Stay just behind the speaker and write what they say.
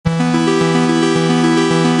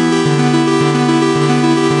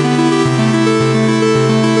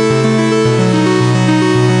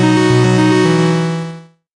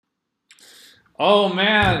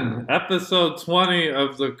Episode 20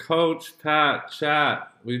 of the Coach Pat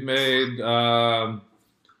Chat. We made 19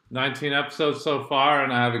 episodes so far,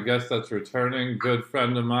 and I have a guest that's returning. Good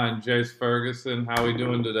friend of mine, Jace Ferguson. How we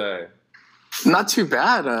doing today? Not too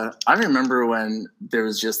bad. I remember when there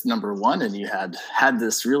was just number one, and you had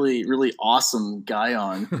this really, really awesome guy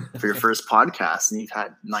on for your first podcast, and you've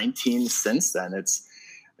had 19 since then.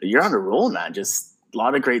 You're on a roll, man. Just a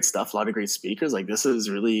lot of great stuff, a lot of great speakers. Like, this is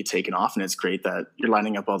really taken off, and it's great that you're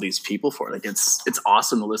lining up all these people for it. Like, it's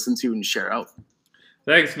awesome to listen to and share out.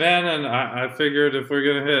 Thanks, man. And I figured if we're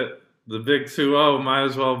gonna hit the big 2-0, might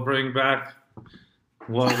as well bring back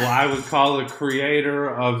what I would call the creator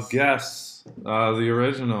of guests. The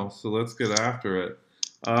original. So let's get after it.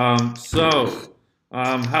 How's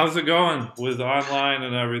it going with online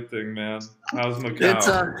and everything, man? How's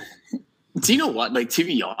Macau? Do you know what? Like, to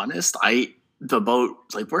be honest,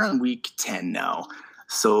 we're on week 10 now.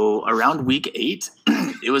 So around week 8,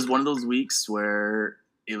 it was one of those weeks where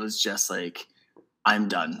it was just like, I'm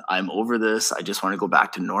done. I'm over this. I just want to go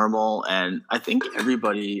back to normal. And I think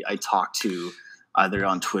everybody I talked to, either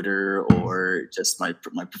on Twitter or just my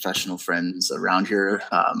professional friends around here,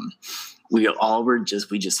 we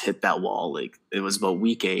just hit that wall. Like, it was about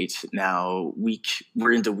week 8. Now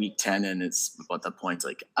we're into week 10, and it's about that point. It's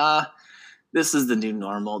like, this is the new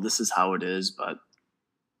normal. This is how it is. But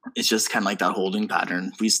it's just kind of like that holding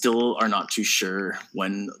pattern. We still are not too sure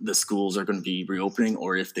when the schools are going to be reopening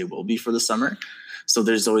or if they will be for the summer. So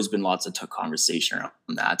there's always been lots of conversation around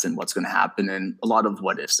that and what's going to happen, and a lot of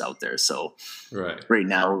what ifs out there. So right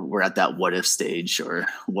now we're at that what if stage, or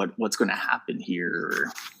what's going to happen here. Or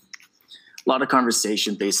a lot of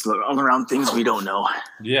conversation based all around things we don't know.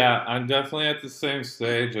 Yeah, I'm definitely at the same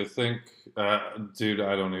stage. I think, dude,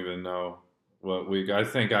 I don't even know what week. I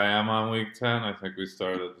think I am on week 10. I think we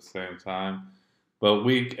started at the same time. But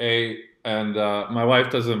week 8, and my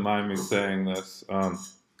wife doesn't mind me saying this.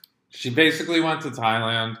 She basically went to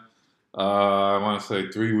Thailand, I want to say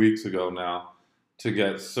 3 weeks ago now, to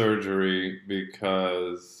get surgery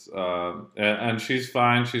because, and she's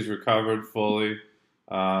fine. She's recovered fully,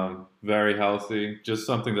 very healthy. Just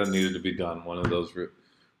something that needed to be done, one of those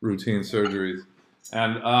routine surgeries.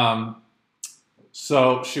 And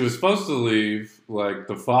so she was supposed to leave like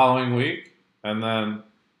the following week, and then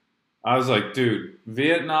I was like, dude,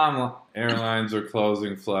 Vietnam Airlines are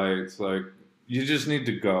closing flights. Like, you just need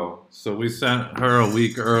to go. So we sent her a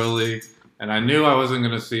week early, and I knew I wasn't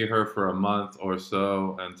going to see her for a month or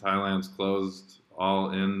so, and Thailand's closed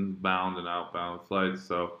all inbound and outbound flights.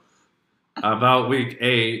 So about week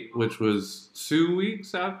 8, which was 2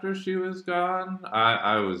 weeks after she was gone,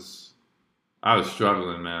 I was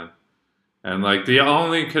struggling, man. And like, the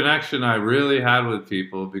only connection I really had with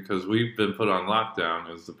people, because we've been put on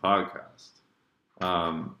lockdown, is the podcast.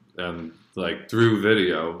 And like through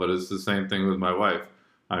video, but it's the same thing with my wife.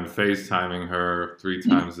 I'm FaceTiming her 3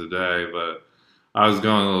 times a day, but I was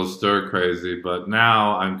going a little stir crazy. But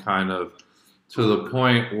now I'm kind of to the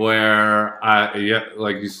point where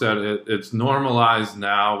like you said, it's normalized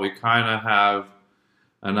now. We kind of have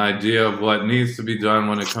an idea of what needs to be done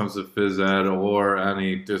when it comes to phys ed or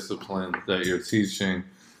any discipline that you're teaching.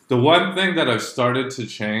 The one thing that I've started to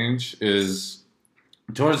change is,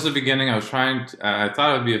 towards the beginning, I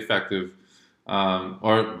thought it would be effective,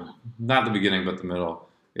 or not the beginning, but the middle,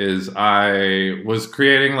 is I was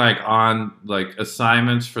creating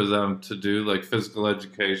assignments for them to do, like physical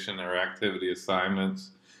education or activity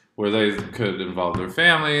assignments, where they could involve their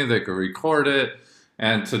family, they could record it,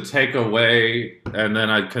 and to take away, and then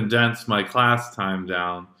I'd condense my class time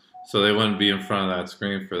down so they wouldn't be in front of that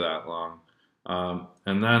screen for that long.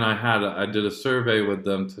 And then I did a survey with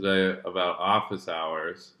them today about office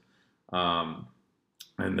hours.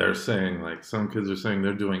 And they're saying, like, some kids are saying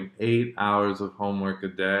they're doing 8 hours of homework a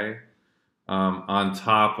day, on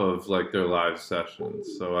top of like their live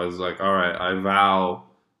sessions. So I was like, all right, I vow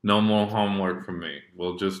no more homework from me.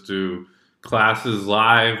 We'll just do classes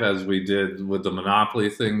live, as we did with the Monopoly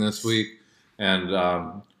thing this week. And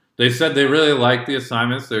they said they really like the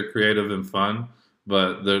assignments. They're creative and fun,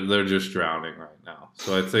 but they're just drowning right now.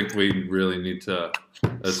 So I think we really need to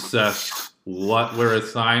assess what we're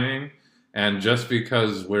assigning. And just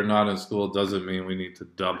because we're not in school doesn't mean we need to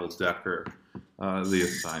double-decker the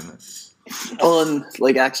assignments. Well, and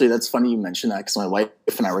like, actually, that's funny you mentioned that, because my wife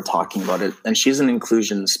and I were talking about it, and she's an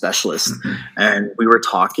inclusion specialist, and we were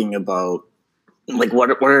talking about like what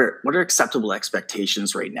are acceptable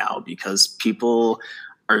expectations right now, because people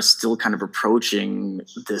are still kind of approaching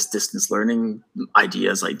this distance learning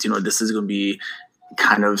ideas like, this is going to be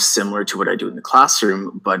kind of similar to what I do in the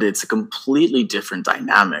classroom, but it's a completely different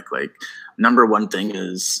dynamic. Like, number one thing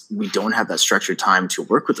is we don't have that structured time to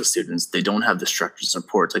work with the students. They don't have the structured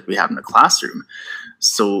support like we have in the classroom.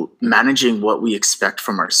 So managing what we expect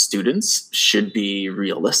from our students should be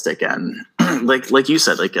realistic. And like you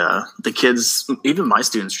said, like the kids, even my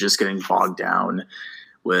students, are just getting bogged down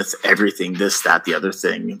with everything, this, that, the other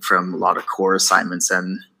thing, from a lot of core assignments.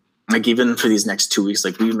 And like, even for these next 2 weeks,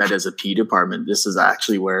 like, we met as a PE department. This is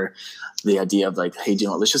actually where the idea of like, hey,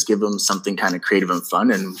 let's just give them something kind of creative and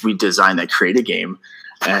fun. And we designed that creative game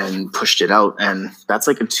and pushed it out. And that's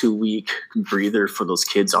like a 2-week breather for those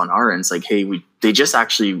kids on our end. It's like, hey,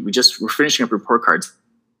 we're finishing up report cards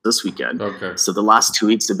this weekend. Okay. So the last 2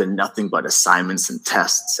 weeks have been nothing but assignments and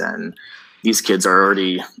tests. And these kids are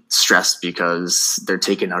already stressed because they're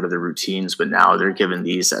taken out of their routines, but now they're given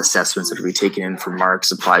these assessments that will be taken in for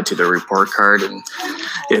marks applied to their report card. And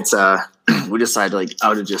it's, we decided, like,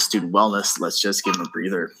 out of just student wellness, let's just give them a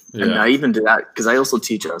breather. Yeah. And I even did that because I also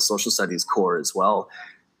teach a social studies core as well.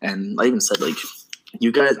 And I even said, like,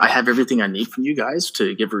 you guys, I have everything I need from you guys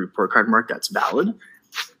to give a report card mark that's valid.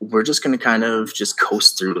 We're just going to kind of just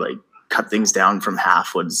coast through, like, cut things down from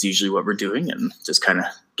half what's usually what we're doing, and just kind of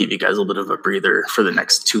give you guys a little bit of a breather for the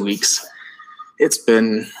next 2 weeks. It's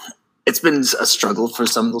been a struggle for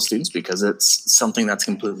some of those students because it's something that's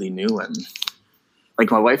completely new. And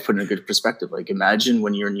like, my wife put in a good perspective, like, imagine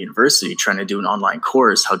when you're in university trying to do an online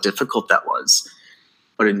course, how difficult that was.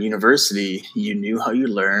 But in university, you knew how you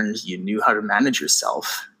learned, you knew how to manage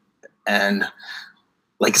yourself. And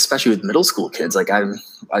like, especially with middle school kids, like, I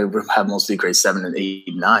have mostly grade 7 and 8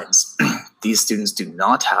 and 9s. These students do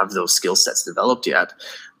not have those skill sets developed yet.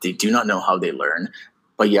 They do not know how they learn,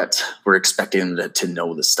 but yet we're expecting them to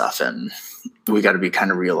know the stuff. And we got to be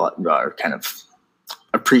kind of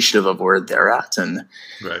appreciative of where they're at, and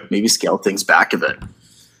maybe scale things back a bit.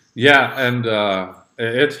 Yeah. And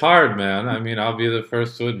it's hard, man. I mean, I'll be the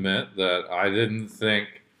first to admit that I didn't think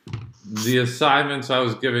the assignments I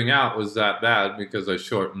was giving out was that bad because I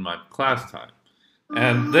shortened my class time.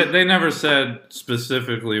 And they never said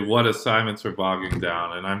specifically what assignments are bogging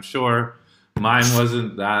down. And I'm sure mine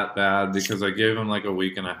wasn't that bad because I gave them like a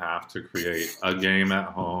week and a half to create a game at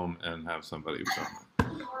home and have somebody film it.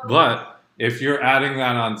 But if you're adding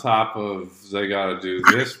that on top of they got to do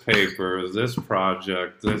this paper, this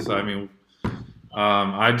project, this, I mean,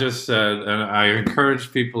 I just said, and I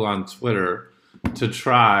encourage people on Twitter to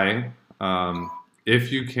try,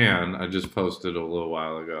 if you can, I just posted a little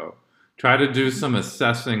while ago, try to do some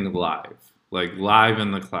assessing live, like live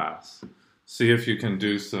in the class. See if you can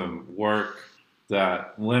do some work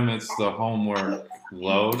that limits the homework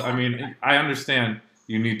load. I mean, I understand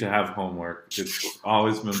you need to have homework. It's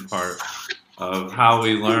always been part of how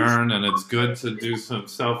we learn, and it's good to do some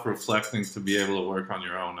self-reflecting to be able to work on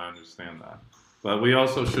your own. I understand that. But we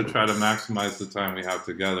also should try to maximize the time we have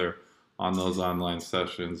together on those online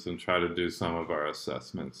sessions and try to do some of our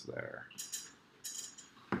assessments there.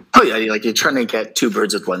 Oh yeah, like, you're trying to get 2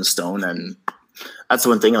 birds with 1 stone. And that's the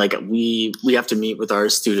one thing, like, we have to meet with our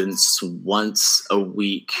students once a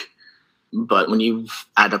week. But when you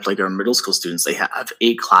add up, like, our middle school students, they have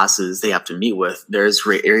 8 classes they have to meet with. There's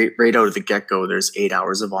right out of the get-go, there's 8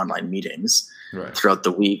 hours of online meetings throughout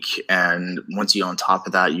the week. And once you on top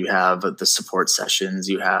of that, you have the support sessions,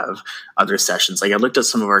 you have other sessions. Like, I looked at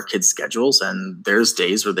some of our kids' schedules, and there's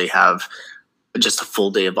days where they have just a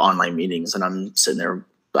full day of online meetings. And I'm sitting there,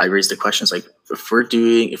 I raised the questions, like, if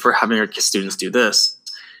we're having our students do this,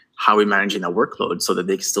 how are we managing that workload so that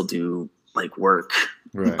they can still do, like, work?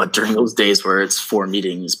 Right. But during those days where it's 4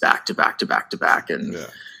 meetings back to back to back to back, and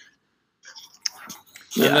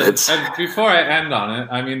and before I end on it,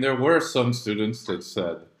 I mean, there were some students that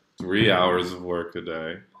said 3 hours of work a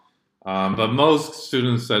day, but most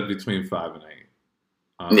students said between 5 and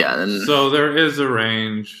 8. So there is a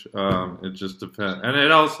range. It just depends, and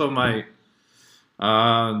it also might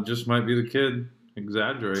be the kid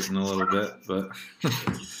exaggerating a little bit, but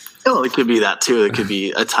oh, it could be that too. It could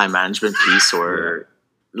be a time management piece, or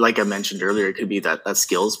like I mentioned earlier, it could be that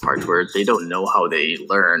skills part where they don't know how they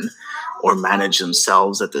learn or manage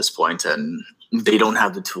themselves at this point, and they don't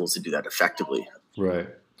have the tools to do that effectively. Right.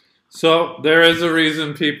 So there is a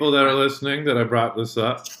reason, people that are listening, that I brought this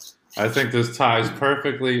up. I think this ties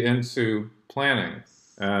perfectly into planning.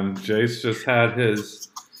 And Jace just had his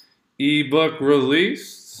ebook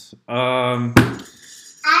released.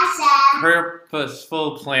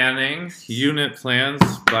 Purposeful Planning, Unit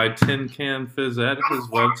Plans by Tin Can Phys Ed, his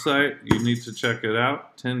website. You need to check it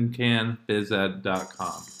out,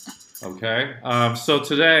 tincanphysed.com. Okay, so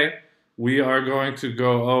today we are going to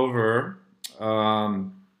go over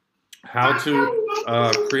how to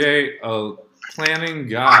create a planning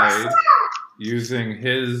guide using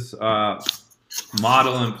his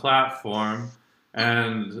model and platform.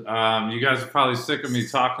 And you guys are probably sick of me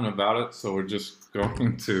talking about it, so we're just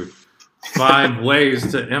going to find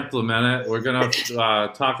ways to implement it. We're going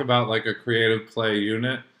to talk about like a creative play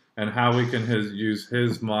unit and how we can use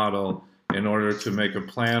his model in order to make a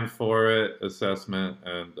plan for it, assessment,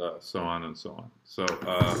 and so on and so on. So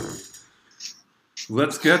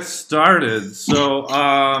let's get started. So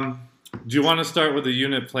do you want to start with the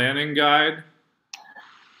unit planning guide?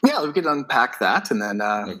 Yeah, we could unpack that, and then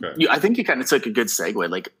Okay. I think you kind of took a good segue.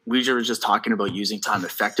 Like we were just talking about using time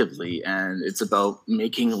effectively, and it's about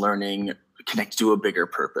making learning connect to a bigger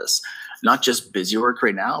purpose. Not just busy work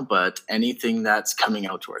right now, but anything that's coming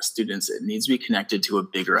out to our students, it needs to be connected to a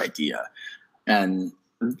bigger idea. And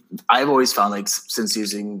I've always found, like, since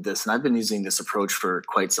using this, and I've been using this approach for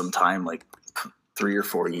quite some time, like 3 or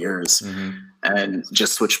 4 years, and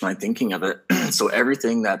just switched my thinking of it. So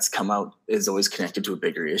everything that's come out is always connected to a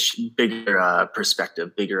bigger issue, bigger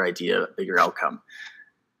perspective, bigger idea, bigger outcome.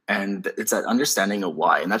 And it's that understanding of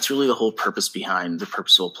why. And that's really the whole purpose behind the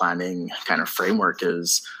purposeful planning kind of framework,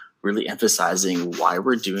 is really emphasizing why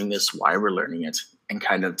we're doing this, why we're learning it, and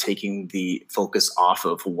kind of taking the focus off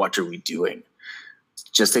of what are we doing,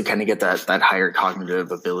 just to kind of get that higher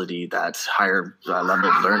cognitive ability, that higher level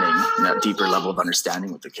of learning, and that deeper level of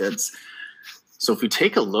understanding with the kids. So if we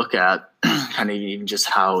take a look at kind of even just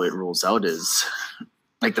how it rolls out, is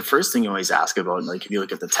like the first thing you always ask about, like if you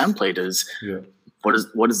look at the template, is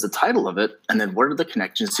what is the title of it, and then what are the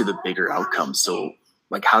connections to the bigger outcomes? So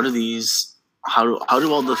like how do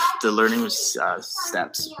all the learning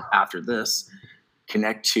steps after this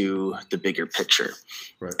connect to the bigger picture?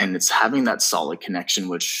 Right. And it's having that solid connection,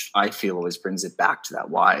 which I feel always brings it back to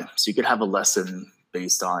that why. So you could have a lesson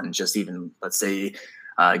based on just even, let's say,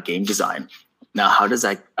 game design. Now, how does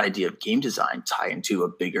that idea of game design tie into a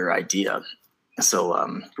bigger idea?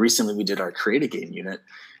 So recently we did our create a game unit,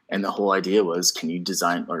 and the whole idea was, can you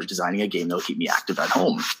designing a game that'll keep me active at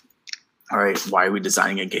home? All right, why are we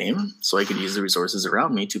designing a game? So I could use the resources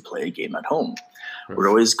around me to play a game at home. Right. We're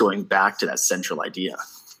always going back to that central idea.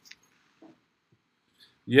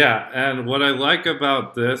 Yeah, and what I like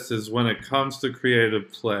about this is when it comes to creative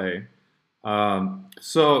play.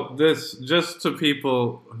 So this, just to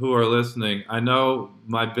people who are listening, I know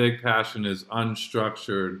my big passion is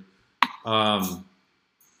unstructured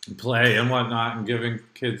play and whatnot, and giving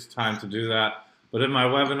kids time to do that. But in my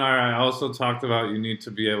webinar, I also talked about you need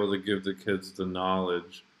to be able to give the kids the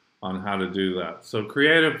knowledge on how to do that. So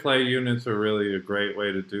creative play units are really a great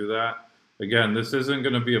way to do that. Again, this isn't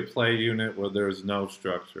going to be a play unit where there's no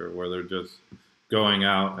structure, where they're just going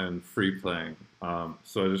out and free playing.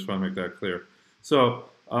 So I just want to make that clear. So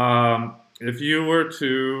if you were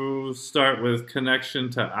to start with connection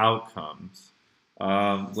to outcomes,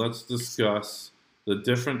 let's discuss the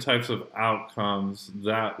different types of outcomes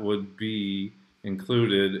that would be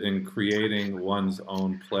included in creating one's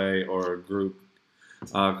own play, or a group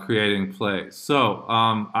creating play. So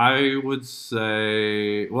I would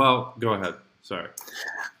say, well, go ahead. Sorry.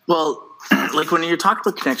 Well, like when you're talking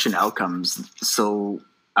about connection outcomes, so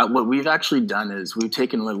what we've actually done is we've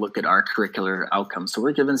taken a look at our curricular outcomes. So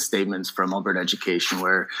we're given statements from Alberta Education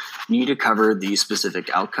where you need to cover these specific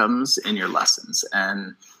outcomes in your lessons.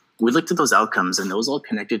 And we looked at those outcomes, and those all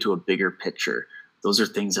connected to a bigger picture. Those are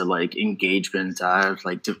things that like engagement,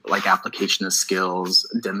 like application of skills,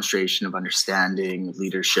 demonstration of understanding,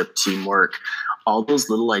 leadership, teamwork, all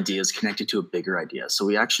those little ideas connected to a bigger idea. So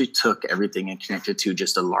we actually took everything and connected to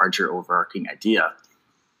just a larger overarching idea.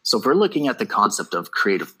 So if we're looking at the concept of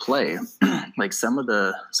creative play, like some of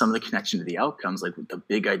the connection to the outcomes, like the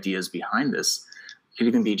big ideas behind this, could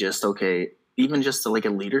even be just, okay, even just like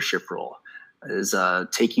a leadership role, is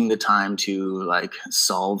taking the time to like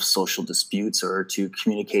solve social disputes or to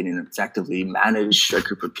communicate and effectively manage a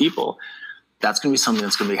group of people. That's going to be something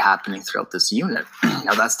that's going to be happening throughout this unit.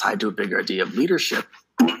 Now that's tied to a bigger idea of leadership.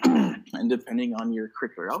 And depending on your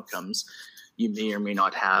curricular outcomes, you may or may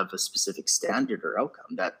not have a specific standard or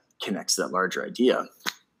outcome that connects to that larger idea.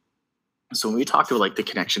 So when we talk about like the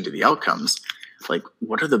connection to the outcomes, like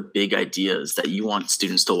what are the big ideas that you want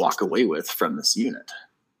students to walk away with from this unit?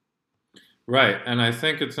 Right, and I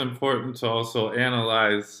think it's important to also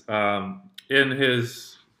analyze in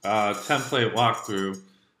his template walkthrough.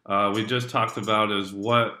 We just talked about is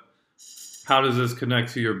how does this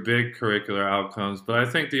connect to your big curricular outcomes? But I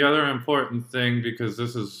think the other important thing, because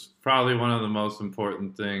this is probably one of the most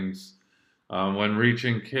important things when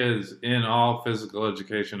reaching kids in all physical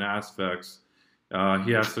education aspects,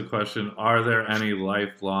 he asked the question: are there any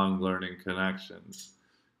lifelong learning connections?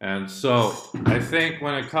 And so I think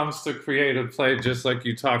when it comes to creative play, just like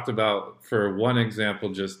you talked about for one example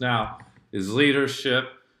just now, is leadership.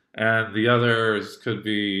 And the others could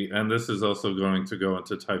be, and this is also going to go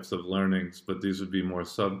into types of learnings, but these would be more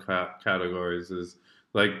subcategories, is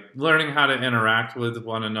like learning how to interact with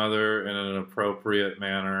one another in an appropriate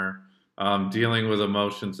manner, dealing with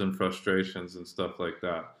emotions and frustrations and stuff like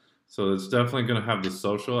that. So it's definitely going to have the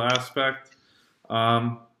social aspect.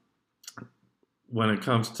 Um, when it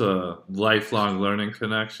comes to lifelong learning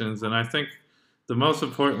connections. And I think the most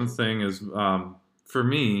important thing is for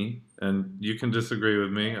me, and you can disagree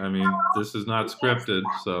with me, I mean, this is not scripted,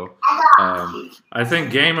 so I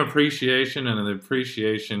think game appreciation and an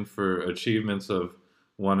appreciation for achievements of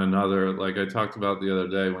one another, like I talked about the other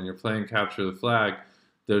day, when you're playing Capture the Flag,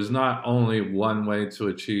 there's not only one way to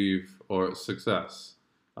achieve or success.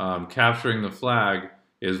 Capturing the flag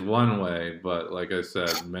is one way, but like I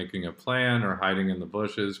said, making a plan or hiding in the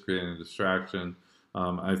bushes, creating a distraction.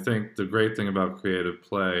 I think the great thing about creative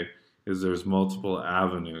play is there's multiple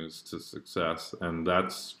avenues to success, and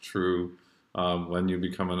that's true when you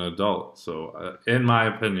become an adult. So, in my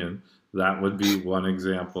opinion, that would be one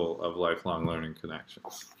example of lifelong learning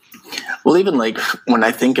connections. Well, even like when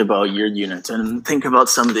I think about your unit and think about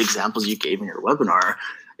some of the examples you gave in your webinar,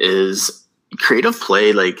 is creative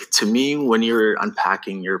play, like to me, when you're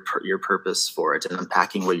unpacking your purpose for it and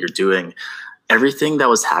unpacking what you're doing, everything that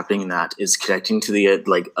was happening in that is connecting to the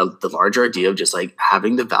the larger idea of just like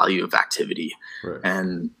having the value of activity, Right.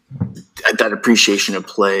 And that appreciation of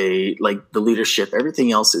play, like the leadership,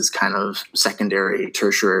 everything else is kind of secondary,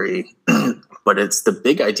 tertiary, but it's the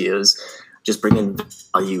big ideas, just bringing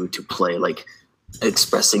value to play, like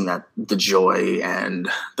expressing that the joy and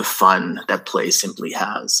the fun that play simply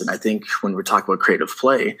has. And I think when we're talking about creative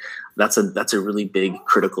play, that's a really big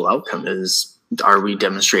critical outcome is, are we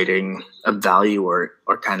demonstrating a value or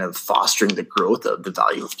kind of fostering the growth of the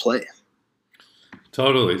value of play?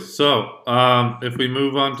 Totally. So if we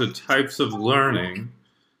move on to types of learning,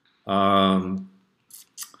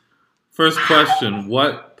 first question,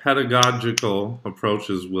 what pedagogical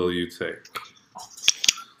approaches will you take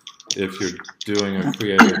if you're doing a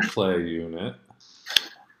creative play unit?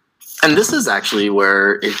 And this is actually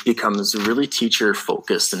where it becomes really teacher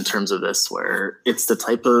focused in terms of this, where it's the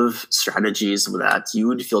type of strategies that you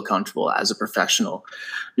would feel comfortable as a professional,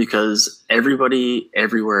 because everybody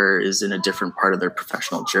everywhere is in a different part of their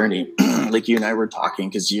professional journey. Like you and I were talking,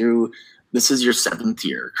 because this is your 7th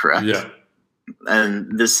year, correct? Yeah.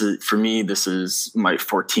 And this is, for me, this is my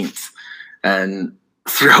 14th. And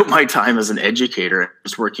throughout my time as an educator,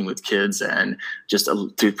 just working with kids and just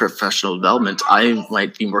through professional development, I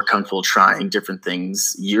might be more comfortable trying different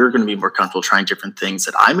things. You're going to be more comfortable trying different things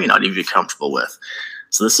that I may not even be comfortable with.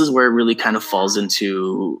 So this is where it really kind of falls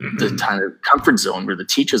into the kind of comfort zone where the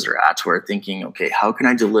teachers are at, where thinking, okay, how can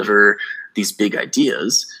I deliver these big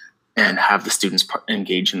ideas and have the students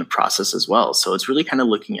engage in the process as well? So it's really kind of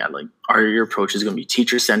looking at, like, are your approaches going to be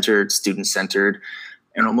teacher-centered, student-centered,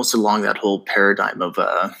 and almost along that whole paradigm of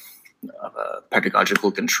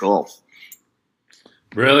pedagogical control.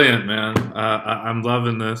 Brilliant, man. I'm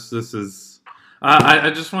loving this. This is, I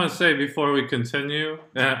just want to say before we continue,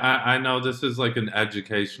 I know this is like an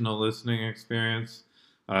educational listening experience.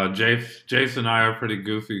 Jace and I are pretty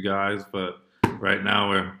goofy guys, but right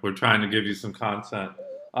now we're trying to give you some content.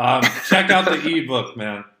 Check out the ebook,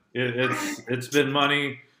 man. It's been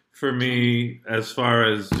money for me as far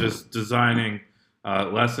as just designing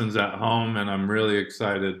lessons at home, and I'm really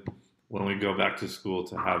excited when we go back to school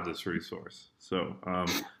to have this resource. So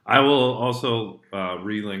I will also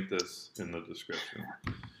relink this in the description.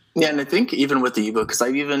 Yeah, and I think even with the ebook, because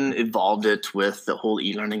I've even evolved it with the whole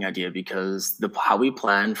e-learning idea, because how we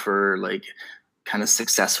plan for like kind of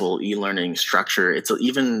successful e-learning structure,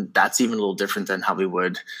 that's even a little different than how we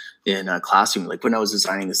would in a classroom. Like when I was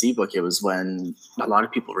designing this ebook, it was when a lot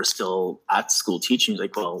of people were still at school teaching,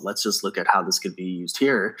 like, well, let's just look at how this could be used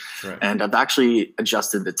here. Right. And I've actually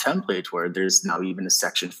adjusted the template where there's now even a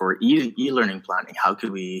section for e-learning planning. How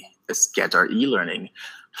could we get our e-learning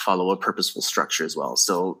follow a purposeful structure as well?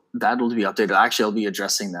 So that'll be updated. Actually, I'll be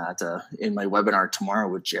addressing that in my webinar tomorrow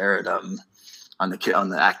with Jared on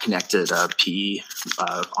the Act Connected PE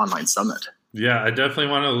online summit. Yeah, I definitely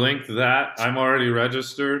want to link that. I'm already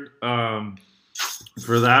registered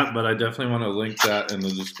for that, but I definitely want to link that in the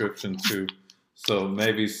description too. So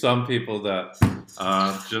maybe some people that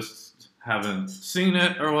just haven't seen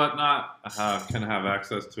it or whatnot can have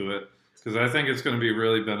access to it, because I think it's going to be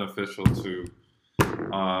really beneficial to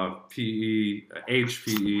HPE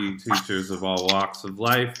teachers of all walks of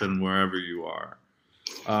life and wherever you are.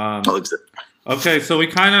 Okay, so we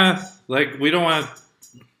kind of, like, we don't want to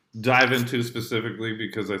dive into specifically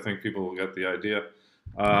because I think people will get the idea.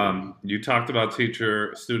 You talked about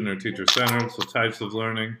student or teacher centered, so types of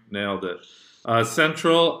learning, nailed it.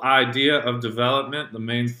 Central idea of development, the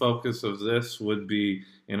main focus of this would be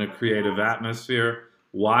in a creative atmosphere.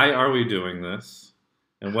 Why are we doing this?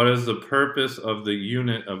 And what is the purpose of the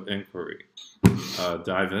unit of inquiry?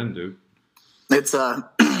 Dive in, dude. It's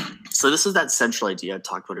so this is that central idea I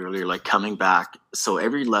talked about earlier, like coming back. So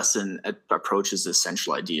every lesson approaches this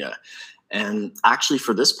central idea. And actually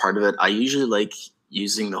for this part of it, I usually like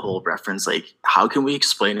using the whole reference, like how can we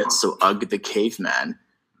explain it so Ugg the caveman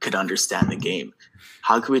could understand the game?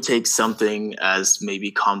 How can we take something as maybe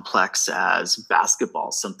complex as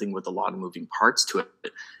basketball, something with a lot of moving parts to it?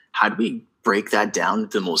 How do we break that down to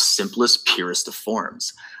the most simplest, purest of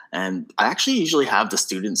forms? And I actually usually have the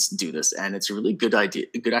students do this, and it's a really good idea,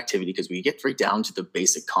 a good activity, because we get right down to the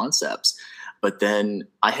basic concepts. But then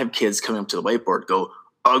I have kids coming up to the whiteboard, go,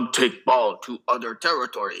 Ugg take ball to other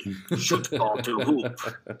territory, shoot ball to hoop,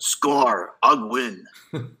 score, Ugg win.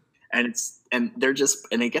 And they're just,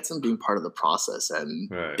 and it gets them being part of the process,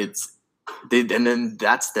 and Right. and then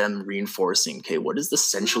that's them reinforcing, okay, what is the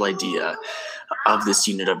central idea of this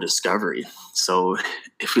unit of discovery? So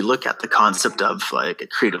if we look at the concept of like a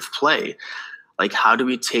creative play, like how do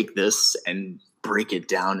we take this and break it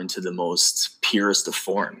down into the most purest of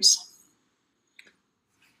forms?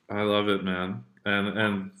 I love it, man.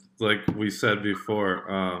 And like we said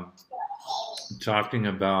before, talking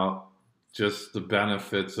about just the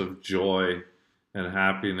benefits of joy and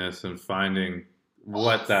happiness and finding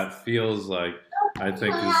what that feels like, I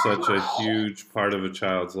think is such a huge part of a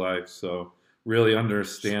child's life. So really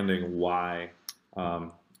understanding why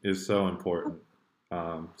is so important.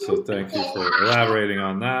 So thank you for elaborating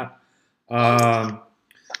on that.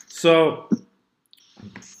 So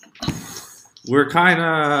we're kind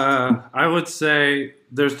of, I would say,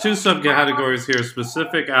 there's two subcategories here: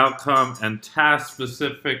 specific outcome and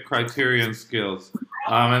task-specific criteria and skills.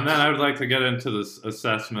 And then I would like to get into this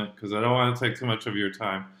assessment because I don't want to take too much of your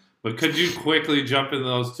time. But could you quickly jump into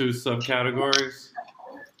those two subcategories?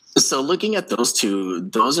 So looking at those two,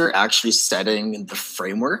 those are actually setting the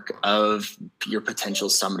framework of your potential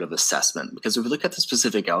summative assessment. Because if we look at the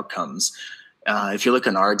specific outcomes, if you look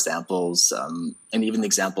in our examples, and even the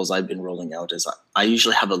examples I've been rolling out, is I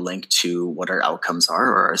usually have a link to what our outcomes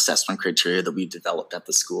are or our assessment criteria that we developed at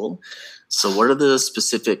the school. So what are the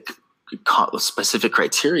specific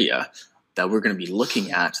criteria that we're going to be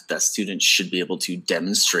looking at that students should be able to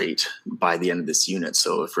demonstrate by the end of this unit?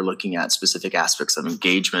 So if we're looking at specific aspects of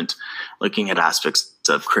engagement, looking at aspects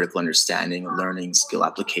of critical understanding, learning, skill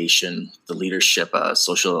application, the leadership,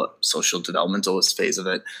 social developmental phase of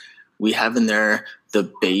it, we have in there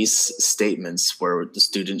the base statements where the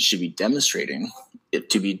students should be demonstrating it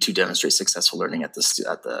to demonstrate successful learning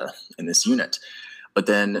in this unit. But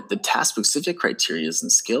then the task-specific criteria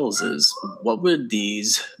and skills is, what would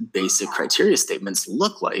these basic criteria statements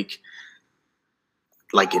look like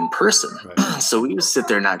in person? Right. So we would sit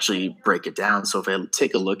there and actually break it down. So if I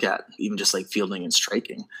take a look at even just like fielding and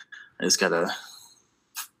striking, I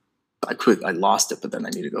lost it, but then I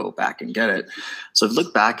need to go back and get it. So I've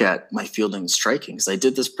looked back at my fielding and striking, because I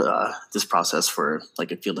did this process for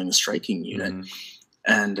like a fielding and striking unit. Mm-hmm.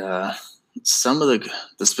 And some of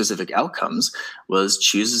the specific outcomes was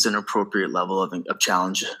chooses an appropriate level of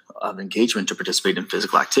challenge of engagement to participate in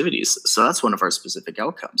physical activities. So that's one of our specific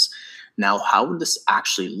outcomes. Now, how would this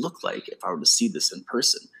actually look like if I were to see this in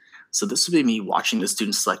person? So this would be me watching the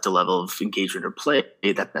students select a level of engagement or play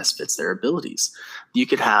that best fits their abilities. You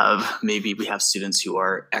could have, maybe we have students who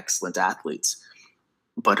are excellent athletes,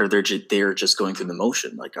 but they're just going through the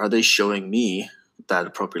motion. Like, are they showing me that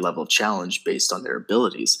appropriate level of challenge based on their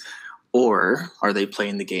abilities? Or are they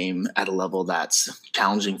playing the game at a level that's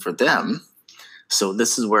challenging for them? So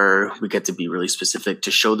this is where we get to be really specific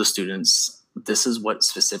to show the students, this is what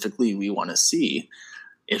specifically we want to see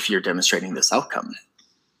if you're demonstrating this outcome.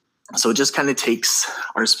 So it just kind of takes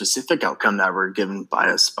our specific outcome that we're given by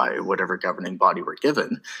us, by whatever governing body we're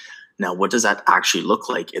given. Now, what does that actually look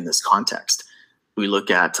like in this context? We look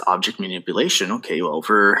at object manipulation. Okay, well, if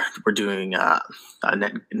we're doing a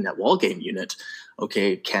net wall game unit,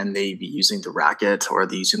 okay, can they be using the racket, or are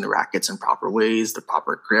they using the rackets in proper ways, the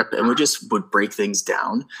proper grip? And we just would break things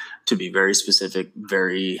down to be very specific,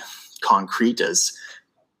 very concrete, as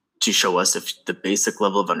to show us if the basic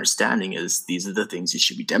level of understanding is these are the things you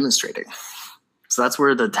should be demonstrating. So that's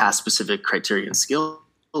where the task-specific criteria and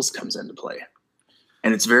skills comes into play.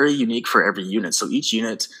 And it's very unique for every unit. So each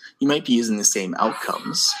unit, you might be using the same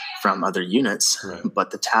outcomes from other units, Right.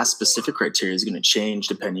 but the task-specific criteria is going to change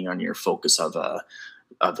depending on your focus of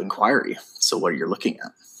inquiry. So what you're looking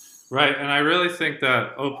at. Right, and I really think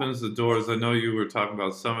that opens the doors. I know you were talking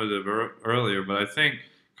about summative earlier, but I think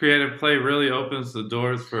creative play really opens the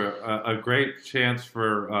doors for a great chance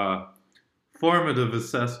for formative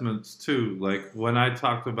assessments too. Like when I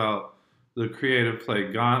talked about the creative play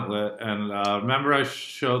gauntlet, and remember I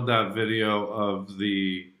showed that video of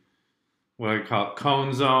the what I call it,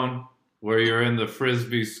 cone zone, where you're in the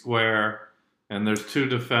frisbee square, and there's two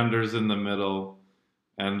defenders in the middle,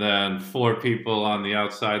 and then four people on the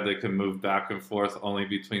outside that can move back and forth only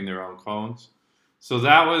between their own cones. So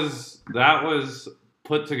that was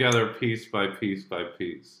put together piece by piece by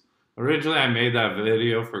piece. Originally, I made that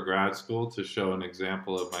video for grad school to show an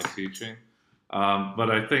example of my teaching,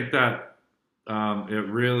 but I think that it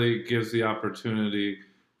really gives the opportunity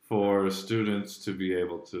for students to be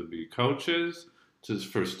able to be coaches,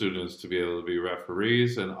 for students to be able to be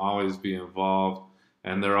referees, and always be involved.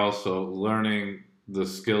 And they're also learning the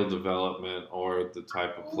skill development or the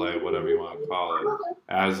type of play, whatever you want to call it,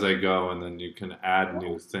 as they go, and then you can add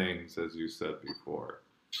new things, as you said before.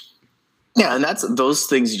 Yeah, and that's those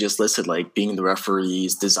things you just listed, like being the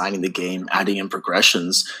referees, designing the game, adding in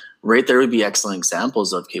progressions. Right there would be excellent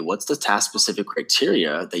examples of, okay, what's the task-specific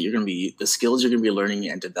criteria that you're going to be, the skills you're going to be learning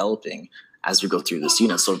and developing as we go through this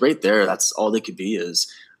unit. So right there, that's all they could be, is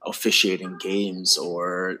officiating games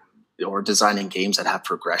or designing games that have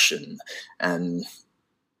progression. And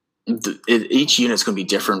each unit is going to be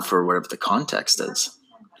different for whatever the context is.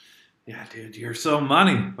 Yeah, dude, you're so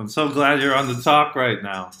money. I'm so glad you're on the talk right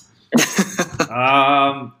now.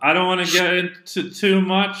 I don't want to get into too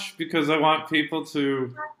much because I want people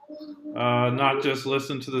to not just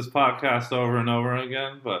listen to this podcast over and over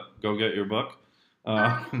again, but go get your book.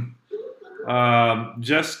 Can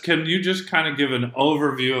you just kind of give an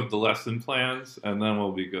overview of the lesson plans, and then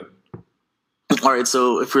we'll be good. All right.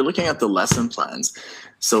 So if we're looking at the lesson plans,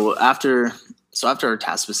 so after our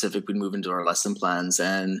task specific, we move into our lesson plans.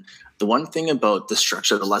 And the one thing about the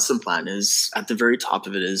structure of the lesson plan is at the very top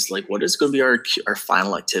of it is like, what is going to be our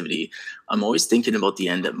final activity? I'm always thinking about the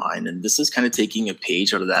end in mind. And this is kind of taking a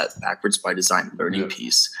page out of that backwards by design learning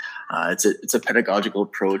piece. It's a pedagogical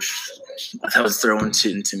approach that was thrown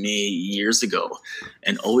into me years ago,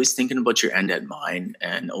 and always thinking about your end in mind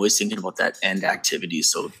and always thinking about that end activity.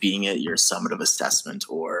 So being it your summative assessment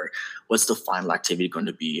or what's the final activity going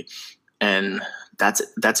to be? And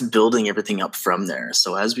that's building everything up from there.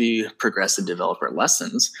 So as we progress and develop our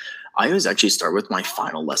lessons, I always actually start with my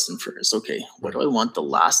final lesson first. Okay, what do I want the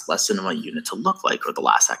last lesson of my unit to look like, or the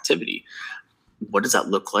last activity? What does that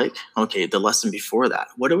look like? Okay, the lesson before that.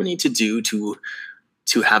 What do we need to do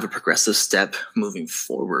to have a progressive step moving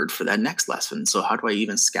forward for that next lesson? So how do I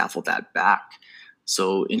even scaffold that back?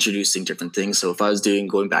 So introducing different things. So if I was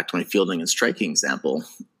going back to my fielding and striking example,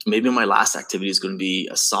 maybe my last activity is going to be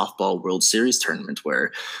a softball World Series tournament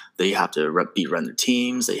where they have to run their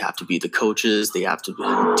teams, they have to be the coaches, they have to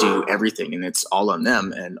do everything, and it's all on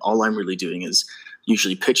them. And all I'm really doing is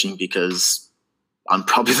usually pitching, because I'm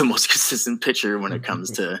probably the most consistent pitcher when it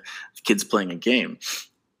comes to kids playing a game.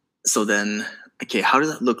 So then, okay, how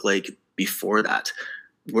does that look like before that?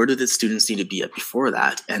 Where do the students need to be at before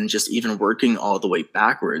that? And just even working all the way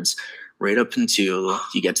backwards, right up until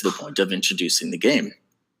you get to the point of introducing the game.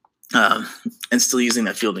 And still using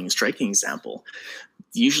that fielding and striking example.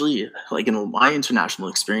 Usually, like in my international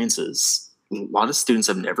experiences, a lot of students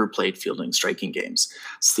have never played fielding and striking games.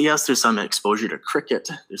 So yes, there's some exposure to cricket,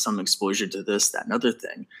 there's some exposure to this, that, and other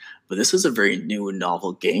thing. But this is a very new and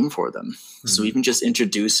novel game for them. Mm-hmm. So even just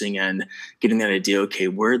introducing and getting that idea, okay,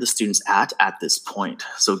 where are the students at this point?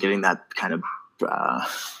 So getting that kind of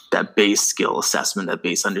that base skill assessment, that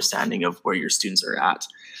base understanding of where your students are at.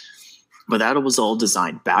 But that was all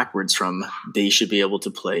designed backwards from they should be able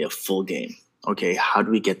to play a full game. Okay, how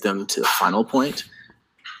do we get them to the final point?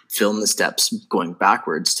 Film the steps going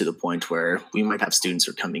backwards to the point where we might have students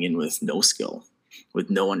who are coming in with no skill, with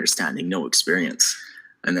no understanding, no experience.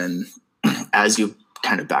 And then as you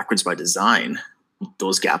kind of backwards by design,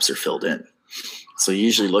 those gaps are filled in. So you're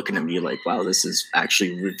usually looking at me like, wow, this is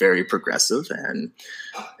actually very progressive, and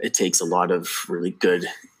it takes a lot of really good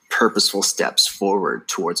purposeful steps forward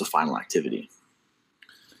towards a final activity.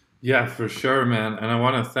 Yeah, for sure, man. And I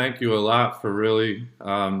want to thank you a lot for really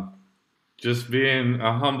just being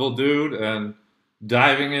a humble dude and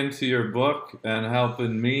diving into your book and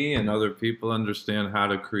helping me and other people understand how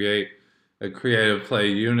to create a creative play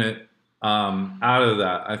unit out of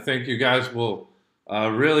that. I think you guys will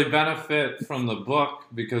really benefit from the book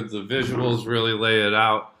because the visuals really lay it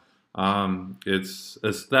out. It's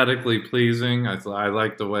aesthetically pleasing. I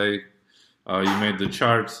like the way you made the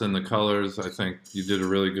charts and the colors. I think you did a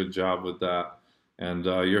really good job with that. And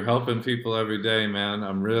you're helping people every day, man.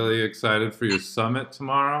 I'm really excited for your summit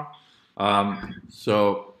tomorrow.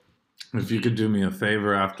 So if you could do me a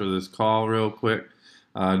favor after this call real quick,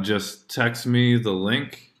 just text me the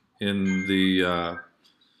link in the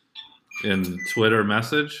in Twitter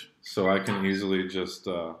message so I can easily just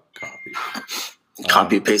copy.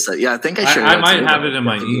 Copy paste that. Yeah, I think I shared. I might have it in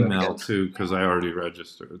my email too because I already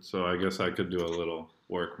registered. So I guess I could do a little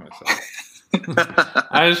work myself.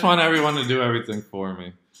 I just want everyone to do everything for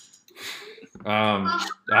me.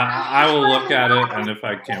 I will look at it, and if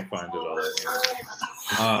I can't find it, I'll let you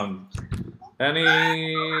know.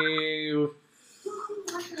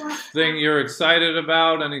 Anything you're excited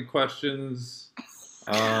about? Any questions?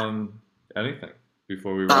 Anything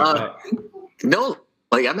before we wrap up? No.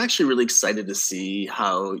 Like, I'm actually really excited to see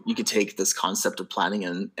how you could take this concept of planning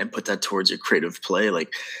and put that towards your creative play.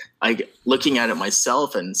 Like, looking at it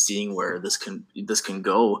myself and seeing where this can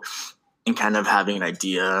go, and kind of having an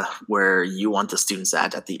idea where you want the students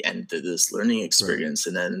at the end of this learning experience,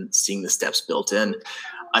 right. And then seeing the steps built in.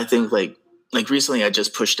 I think like recently I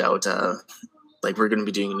just pushed out like we're going to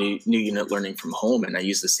be doing new unit learning from home, and I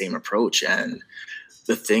use the same approach. And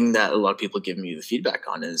the thing that a lot of people give me the feedback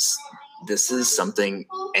on is, this is something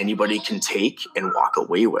anybody can take and walk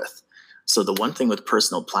away with. So the one thing with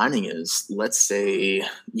personal planning is, let's say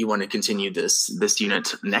you want to continue this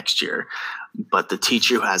unit next year, but the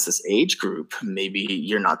teacher who has this age group, maybe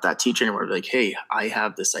you're not that teacher anymore. Like, hey, I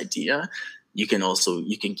have this idea. You can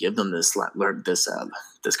give them this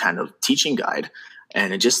kind of teaching guide,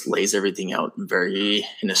 and it just lays everything out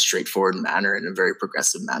in a straightforward manner, in a very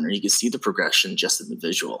progressive manner. You can see the progression just in the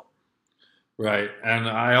visual. Right. And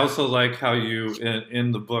I also like how you,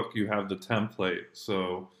 in the book, you have the template.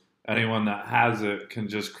 So anyone that has it can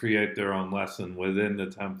just create their own lesson within the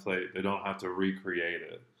template. They don't have to recreate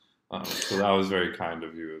it. So that was very kind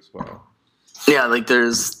of you as well. Yeah, like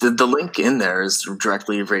there's the link in there is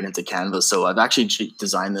directly right into Canva. So I've actually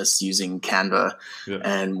designed this using Canva. Yeah.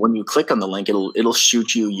 And when you click on the link, it'll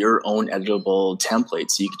shoot you your own editable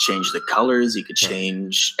template. So you could change the colors, you could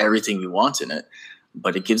change everything you want in it.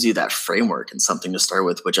 But it gives you that framework and something to start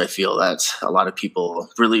with, which I feel that a lot of people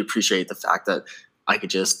really appreciate, the fact that I could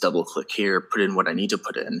just double click here, put in what I need to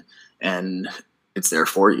put in, and it's there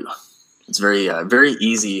for you. It's very, very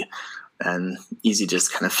easy and easy to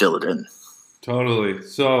just kind of fill it in. Totally.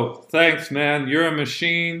 So thanks, man. You're a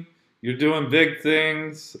machine. You're doing big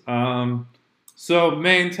things. So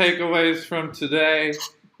main takeaways from today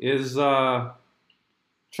is try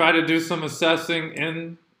to do some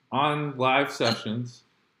assessing on live sessions.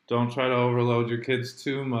 Don't try to overload your kids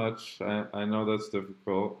too much. I know that's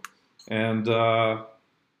difficult. And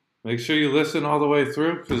make sure you listen all the way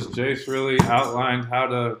through, because Jace really outlined how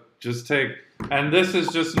to just take, and this is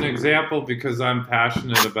just an example because I'm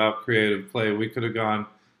passionate about creative play. We could have gone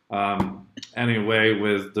any way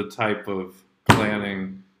with the type of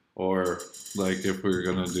planning, or like if we were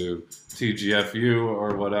going to do TGFU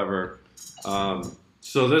or whatever.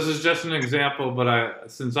 So this is just an example,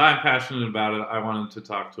 but since I'm passionate about it, I wanted to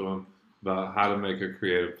talk to him about how to make a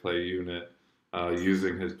creative play unit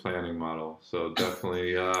using his planning model. So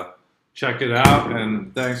definitely check it out,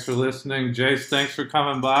 and thanks for listening. Jace, thanks for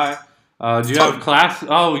coming by. Do you have class?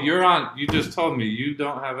 Oh, you just told me you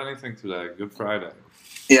don't have anything today. Good Friday.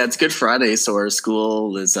 Yeah, it's Good Friday, so our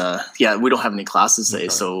school is, we don't have any classes today,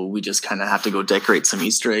 so we just kind of have to go decorate some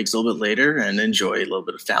Easter eggs a little bit later and enjoy a little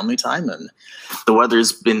bit of family time. And the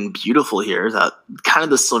weather's been beautiful here. That kind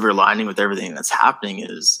of the silver lining with everything that's happening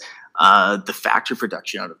is the factory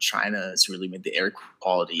production out of China has really made the air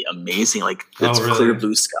quality amazing. Like, it's clear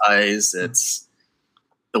blue skies.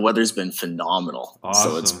 The weather's been phenomenal.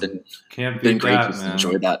 Awesome. So it's been great to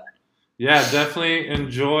enjoy that. Yeah, definitely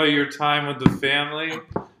enjoy your time with the family.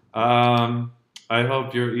 I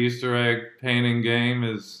hope your Easter egg painting game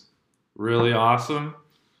is really awesome.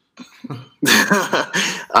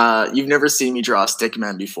 You've never seen me draw a stick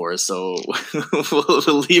man before, so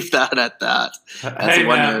we'll leave that at that. Hey,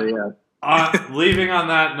 man, leaving on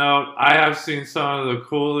that note, I have seen some of the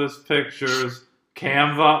coolest pictures,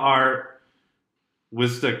 Canva art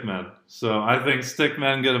with stickmen. So I think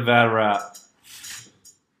stickmen get a bad rap.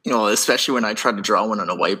 You know, especially when I try to draw one on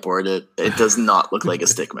a whiteboard, it does not look like a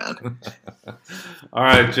stick man. All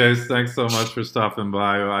right, Jace, thanks so much for stopping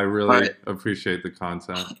by. I really appreciate the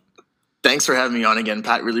content. Thanks for having me on again,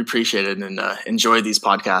 Pat. Really appreciate it, and enjoy these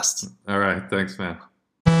podcasts. All right, thanks, man.